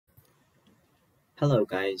Hello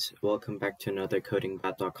guys, welcome back to another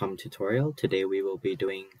codingbat.com tutorial. Today we will be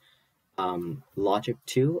doing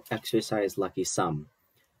Logic-2 exercise lucky sum.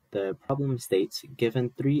 The problem states,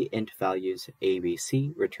 given three int values a, b,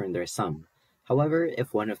 c, return their sum. However,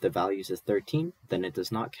 if one of the values is 13, then it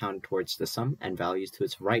does not count towards the sum and values to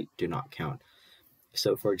its right do not count.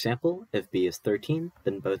 So for example, if b is 13,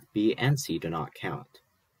 then both b and c do not count.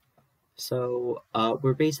 So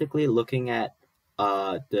we're basically looking at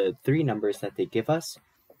the three numbers that they give us,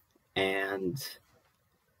 and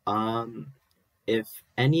if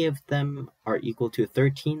any of them are equal to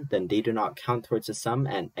 13, then they do not count towards the sum,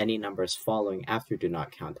 and any numbers following after do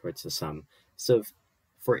not count towards the sum. So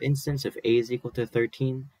for instance, if a is equal to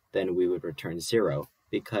 13, then we would return 0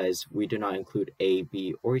 because we do not include a,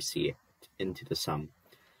 b, or c into the sum.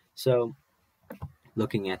 So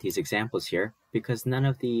looking at these examples here, because none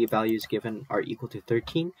of the values given are equal to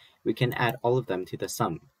 13, we can add all of them to the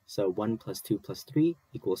sum. So 1 plus 2 plus 3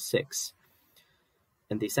 equals 6.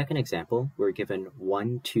 In the second example, we're given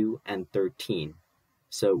 1, 2, and 13.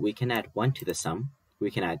 So we can add 1 to the sum, we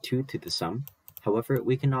can add 2 to the sum. However,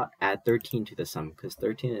 we cannot add 13 to the sum because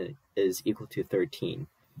 13 is equal to 13.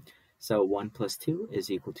 So 1 plus 2 is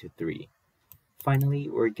equal to 3. Finally,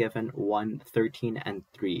 we're given 1, 13, and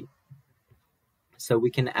 3. So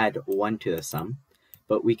we can add 1 to the sum,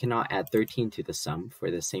 but we cannot add 13 to the sum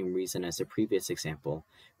for the same reason as the previous example.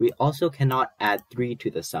 We also cannot add 3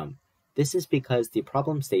 to the sum. This is because the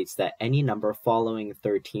problem states that any number following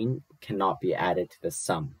 13 cannot be added to the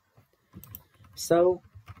sum. So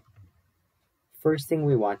first thing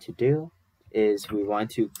we want to do is we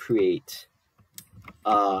want to create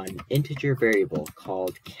an integer variable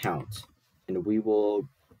called count, and we will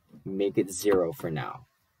make it 0 for now.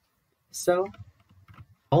 So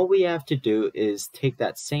all we have to do is take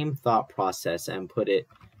that same thought process and put it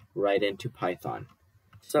right into Python.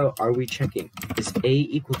 So are we checking, is a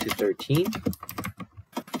equal to 13?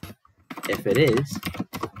 If it is,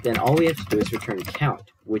 then all we have to do is return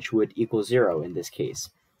count, which would equal 0 in this case.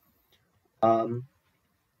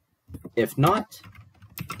 If not,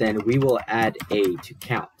 then we will add a to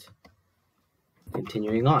count.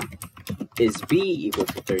 Continuing on, is b equal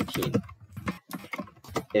to 13?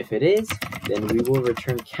 If it is, then we will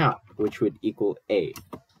return count, which would equal a.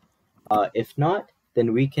 If not,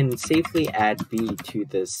 then we can safely add b to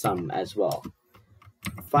the sum as well.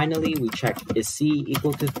 Finally, we check, is c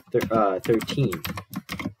equal to 13?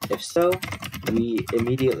 If so, we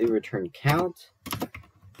immediately return count.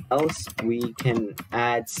 Else, we can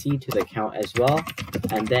add c to the count as well,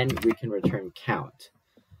 and then we can return count.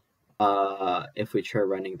 If we try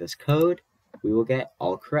running this code, we will get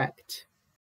all correct.